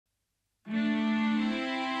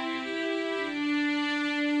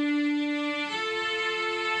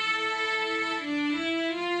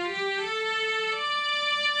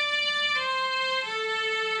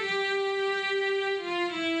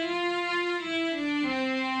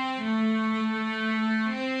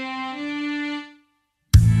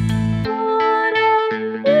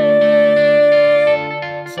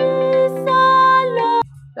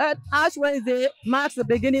Wednesday marks the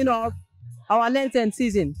beginning of our Lenten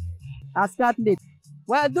season as Catholics.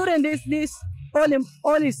 Well, during this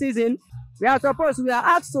holy season, we are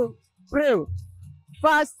asked to pray,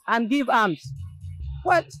 fast, and give alms.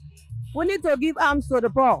 Well, we need to give alms to the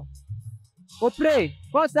poor. We pray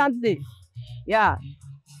constantly. Yeah.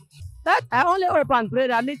 That I only hope and pray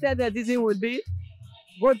that this season will be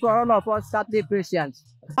good for all of us Catholic Christians.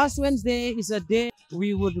 Last Wednesday is a day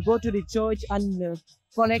we would go to the church and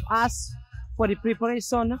collect us for the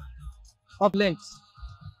preparation of Lent.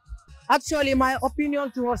 Actually, my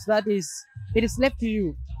opinion towards that is it is left to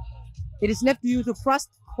you. It is left to you to fast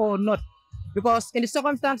or not. Because in the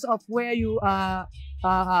circumstance of where you are,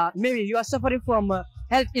 maybe you are suffering from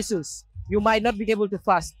health issues, you might not be able to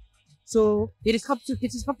fast. So it is up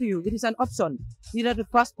to you. It is an option either to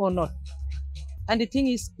fast or not. And the thing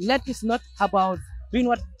is, Lent is not about doing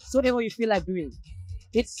whatsoever you feel like doing.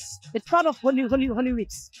 It's part of Holy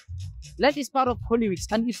Weeks. Lent is part of Holy Weeks,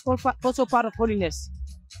 and it's also part of holiness.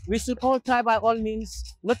 We should all try by all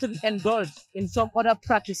means not to indulge in some other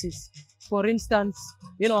practices. For instance,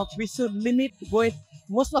 we should limit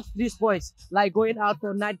most of these boys, like going out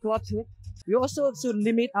for nightclubs. We also should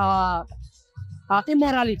limit our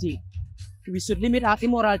immorality. We should limit our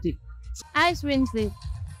immorality. Ash Wednesday.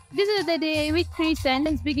 This is the day which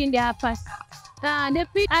Christians begin their fast.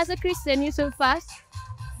 As a Christian, you should fast,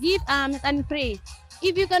 give alms, and pray.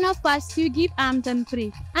 If you cannot fast, you give alms and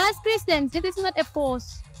pray. As Christians, it is not a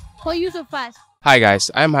force for you to fast. Hi guys,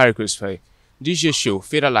 I'm Harry Christopher. This is your show,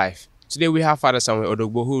 Faith Alive. Today we have Father Samuel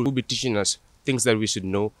Odogbo who will be teaching us things that we should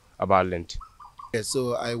know about Lent. Yeah,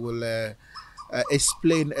 so I will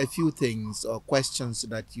explain a few things or questions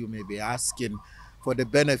that you may be asking for the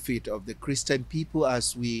benefit of the Christian people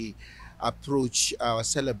as we approach our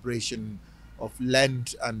celebration of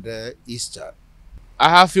Lent and Easter. I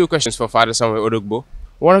have a few questions for Father Samuel Odogbo.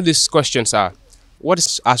 One of these questions are, what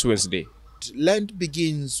is Ash Wednesday? Lent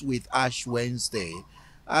begins with Ash Wednesday.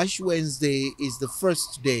 Ash Wednesday is the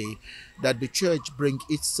first day that the church brings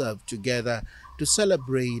itself together to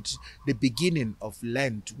celebrate the beginning of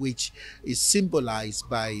Lent, which is symbolized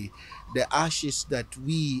by the ashes that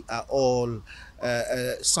we are all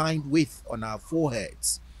signed with on our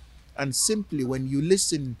foreheads. And simply when you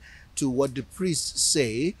listen to what the priests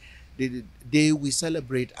say, the day we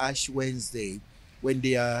celebrate Ash Wednesday, when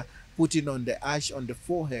they are putting on the ash on the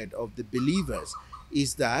forehead of the believers,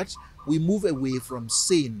 is that we move away from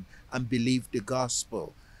sin and believe the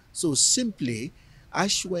gospel. So simply,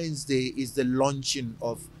 Ash Wednesday is the launching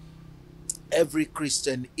of every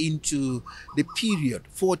Christian into the period,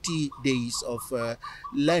 40 days of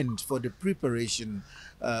Lent for the preparation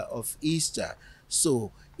of Easter.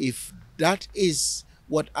 So if that is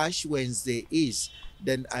what Ash Wednesday is,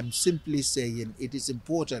 then I'm simply saying it is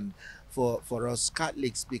important for us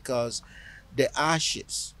Catholics, because the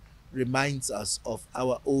ashes reminds us of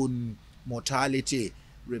our own mortality.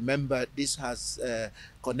 Remember, this has a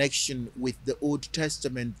connection with the Old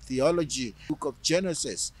Testament theology. Book of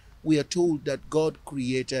Genesis, we are told that God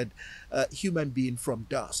created a human being from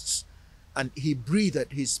dust, and he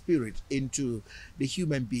breathed his spirit into the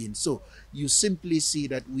human being. So you simply see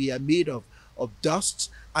that we are made of dust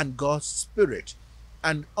and God's spirit.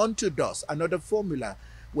 And unto dust, another formula,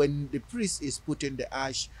 when the priest is putting the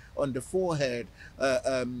ash on the forehead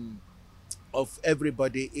of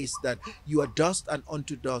everybody, is that you are dust and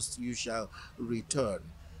unto dust you shall return.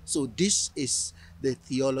 So this is the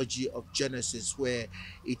theology of Genesis, where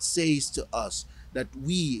it says to us that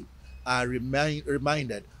we are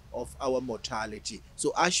reminded of our mortality.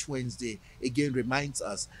 So Ash Wednesday again reminds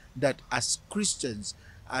us that as Christians,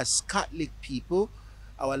 as Catholic people,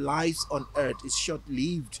 our lives on earth is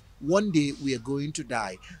short-lived. One day we are going to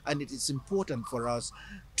die, and it is important for us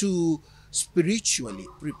to spiritually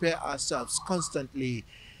prepare ourselves constantly,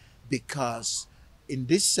 because in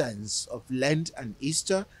this sense of Lent and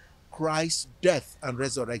Easter, Christ's death and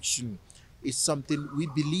resurrection is something we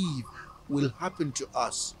believe will happen to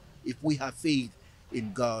us if we have faith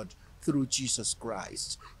in God through Jesus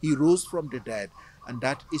Christ. He rose from the dead, and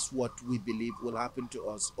that is what we believe will happen to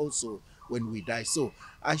us also when we die. So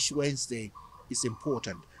Ash Wednesday is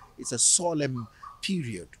important. It's a solemn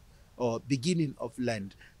period or beginning of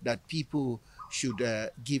Lent that people should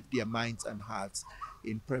give their minds and hearts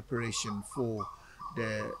in preparation for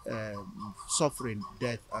the suffering,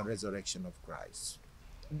 death, and resurrection of Christ.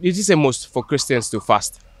 It is a must for Christians to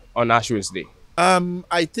fast on Ash Wednesday.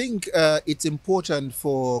 I think it's important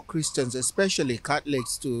for Christians, especially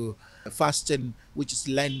Catholics, to fasting, which is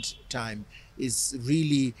Lent time, is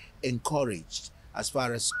really encouraged as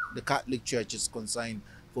far as the Catholic Church is concerned,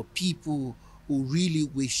 for people who really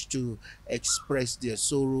wish to express their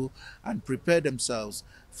sorrow and prepare themselves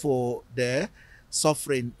for the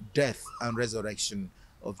suffering, death, and resurrection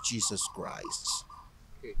of Jesus Christ.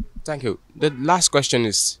 Thank you. The last question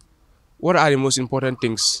is, what are the most important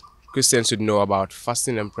things Christians should know about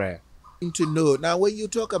fasting and prayer? To know now, when you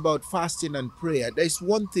talk about fasting and prayer, there's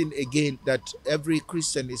one thing again that every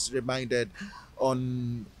Christian is reminded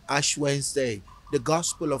on Ash Wednesday. The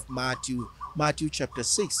Gospel of Matthew chapter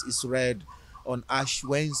 6 is read on Ash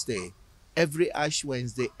Wednesday, every Ash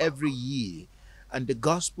Wednesday, every year. And the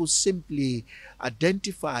gospel simply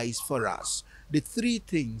identifies for us the three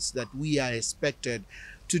things that we are expected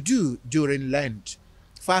to do during Lent: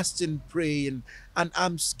 fasting, praying, and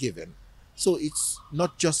almsgiving. So it's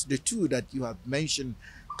not just the two that you have mentioned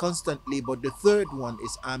constantly, but the third one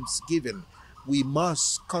is almsgiving. We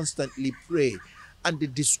must constantly pray. And the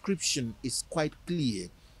description is quite clear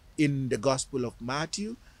in the Gospel of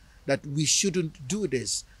Matthew that we shouldn't do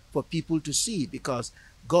this for people to see, because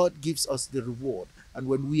God gives us the reward. And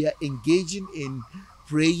when we are engaging in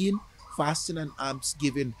praying, fasting, and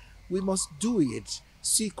almsgiving, we must do it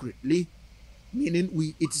secretly, meaning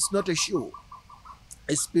it is not a show,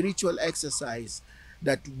 a spiritual exercise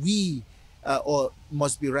that we or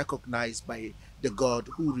must be recognized by the God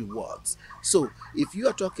who rewards. So if you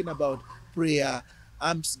are talking about prayer,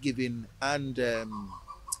 almsgiving, and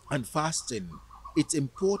fasting, it's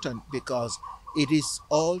important because it is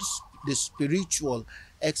all the spiritual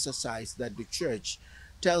exercise that the church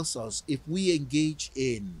tells us if we engage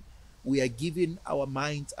in, we are giving our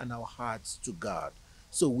minds and our hearts to God.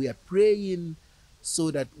 So we are praying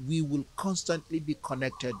so that we will constantly be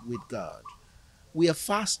connected with God. We are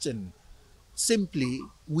fasting. Simply,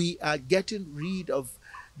 we are getting rid of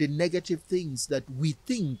the negative things that we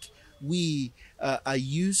think we are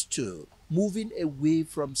used to, moving away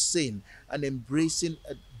from sin and embracing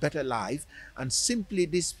a better life. And simply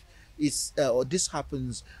this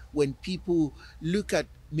happens when people look at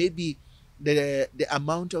maybe the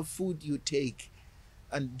amount of food you take,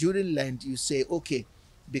 and during Lent you say, okay,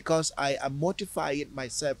 because I am mortifying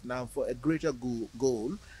myself now for a greater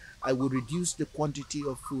goal, I will reduce the quantity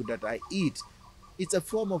of food that I eat. It's a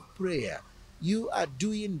form of prayer. You are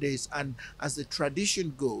doing this, and as the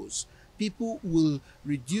tradition goes, people will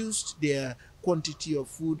reduce their quantity of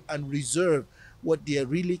food and reserve what they are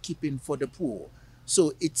really keeping for the poor.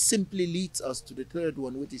 So it simply leads us to the third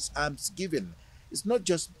one, which is almsgiving. It's not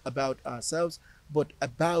just about ourselves, but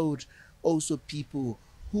about also people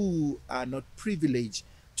who are not privileged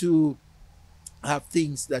to have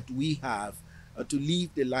things that we have, to live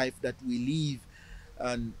the life that we live.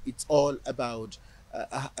 And it's all about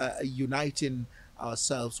uniting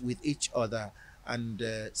ourselves with each other and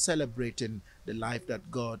celebrating the life that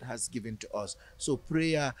God has given to us. So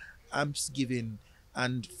prayer, almsgiving,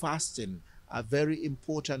 and fasting are very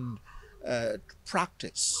important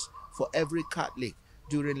practice for every Catholic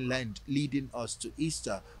during Lent, leading us to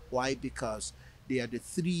Easter. Why? Because they are the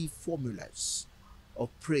three formulas of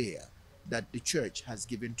prayer that the church has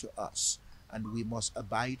given to us, and we must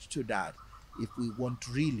abide to that if we want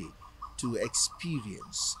really to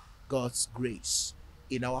experience God's grace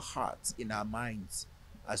in our hearts, in our minds,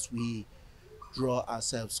 as we draw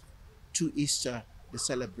ourselves to Easter, the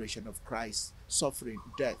celebration of Christ's suffering,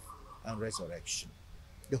 death, and resurrection,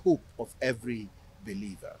 the hope of every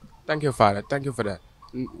believer. Thank you, Father. Thank you for that.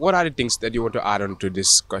 What are the things that you want to add on to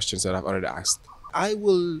these questions that I've already asked? I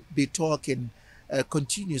will be talking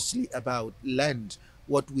continuously about Lent,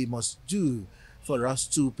 what we must do for us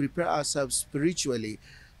to prepare ourselves spiritually,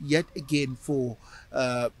 yet again for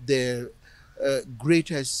the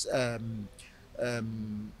greatest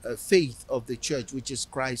faith of the church, which is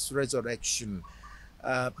Christ's resurrection.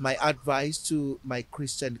 My advice to my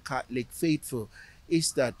Christian Catholic faithful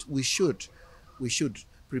is that we should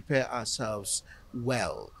prepare ourselves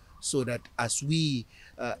well, so that as we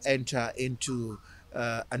enter into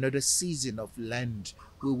another season of Lent,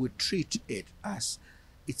 we will treat it as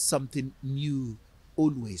it's something new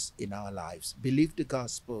always in our lives. Believe the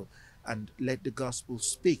gospel and let the gospel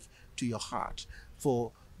speak to your heart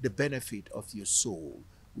for the benefit of your soul,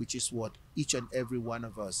 which is what each and every one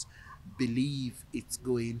of us believe it's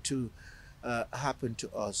going to happen to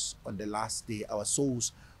us on the last day. Our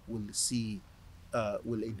souls will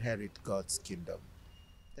inherit God's kingdom.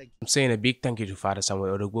 Thank you. I'm saying a big thank you to Father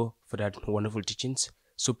Samuel Odogbo for that wonderful teachings.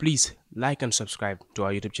 So please like and subscribe to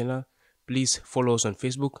our YouTube channel. Please follow us on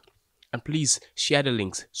Facebook, and please share the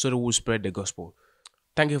links so that we'll spread the gospel.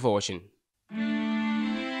 Thank you for watching.